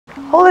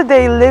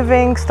holiday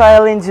living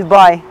style in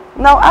Dubai.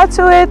 Now add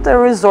to it a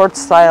resort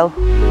style.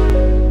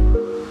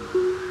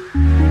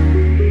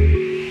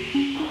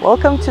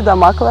 Welcome to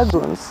DAMAC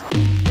Lagoons.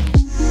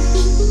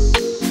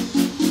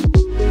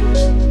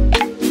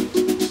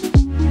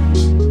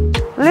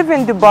 Live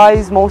in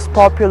Dubai's most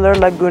popular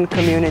lagoon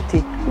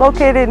community,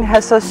 located in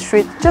Huaxia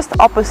Street, just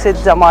opposite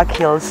DAMAC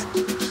Hills.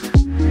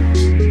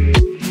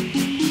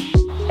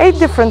 8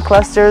 different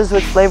clusters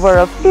with flavor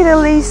of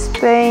Italy,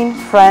 Spain,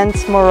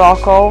 France,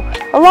 Morocco,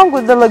 along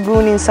with the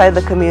lagoon inside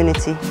the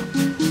community.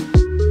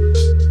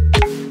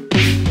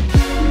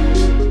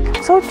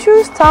 So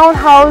choose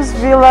townhouse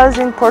villas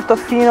in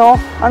Portofino,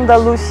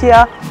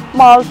 Andalusia,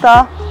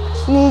 Malta,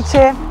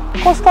 Nice,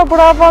 Costa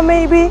Brava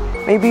maybe.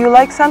 Maybe you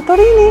like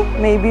Santorini,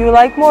 maybe you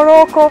like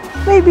Morocco,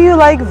 maybe you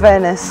like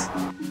Venice.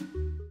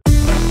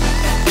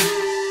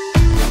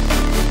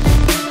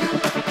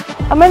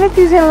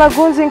 Amenities in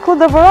lagoons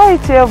include a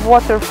variety of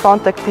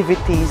waterfront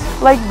activities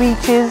like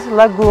beaches,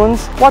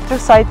 lagoons,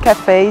 waterside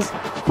cafes,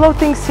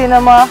 floating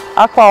cinema,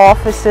 aqua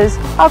offices,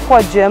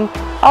 aqua gym,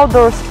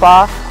 outdoor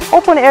spa,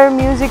 open-air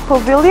music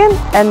pavilion,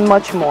 and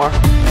much more.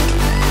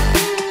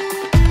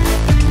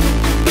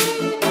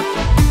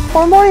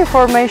 For more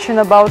information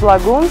about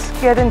lagoons,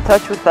 get in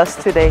touch with us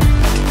today.